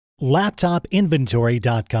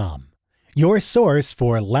LaptopInventory.com, your source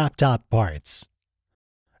for laptop parts.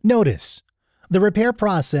 Notice, the repair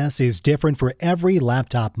process is different for every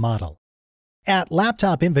laptop model. At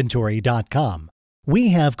LaptopInventory.com, we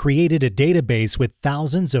have created a database with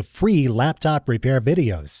thousands of free laptop repair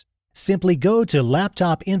videos. Simply go to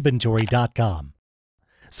LaptopInventory.com,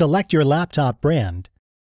 select your laptop brand,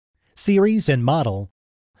 series and model,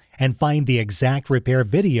 and find the exact repair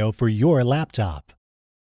video for your laptop.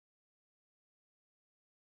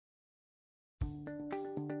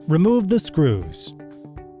 Remove the screws.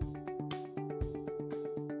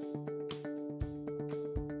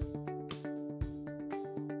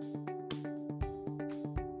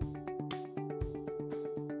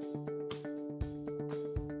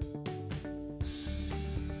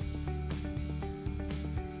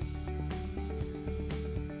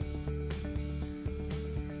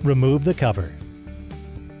 Remove the cover.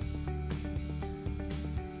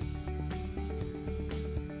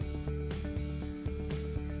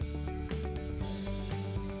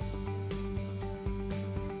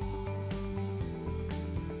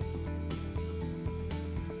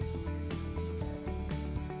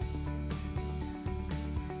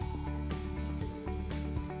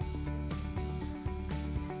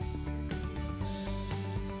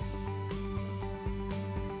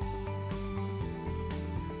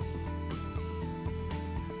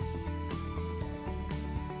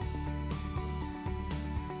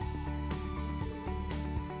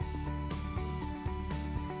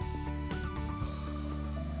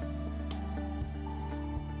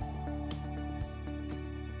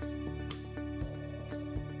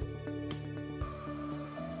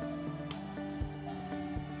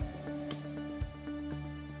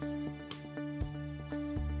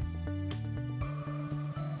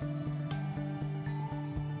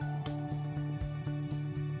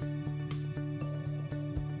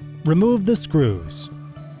 Remove the screws.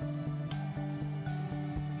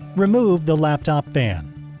 Remove the laptop fan.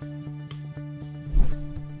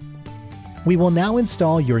 We will now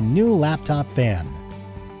install your new laptop fan.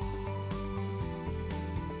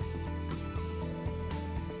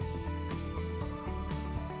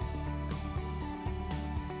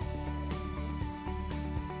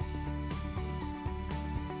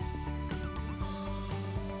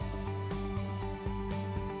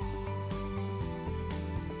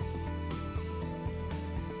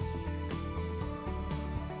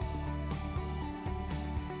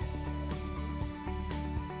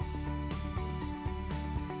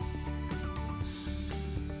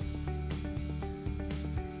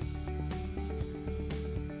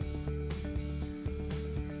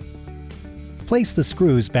 Place the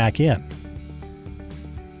screws back in.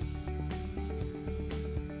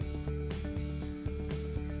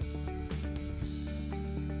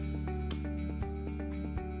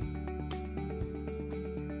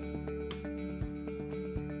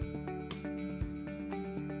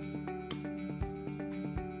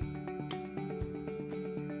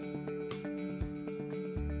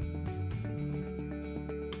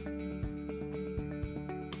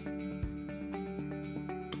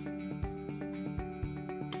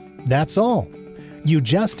 That's all. You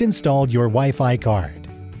just installed your Wi-Fi card.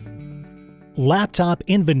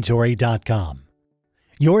 LaptopInventory.com,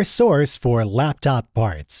 your source for laptop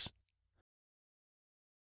parts.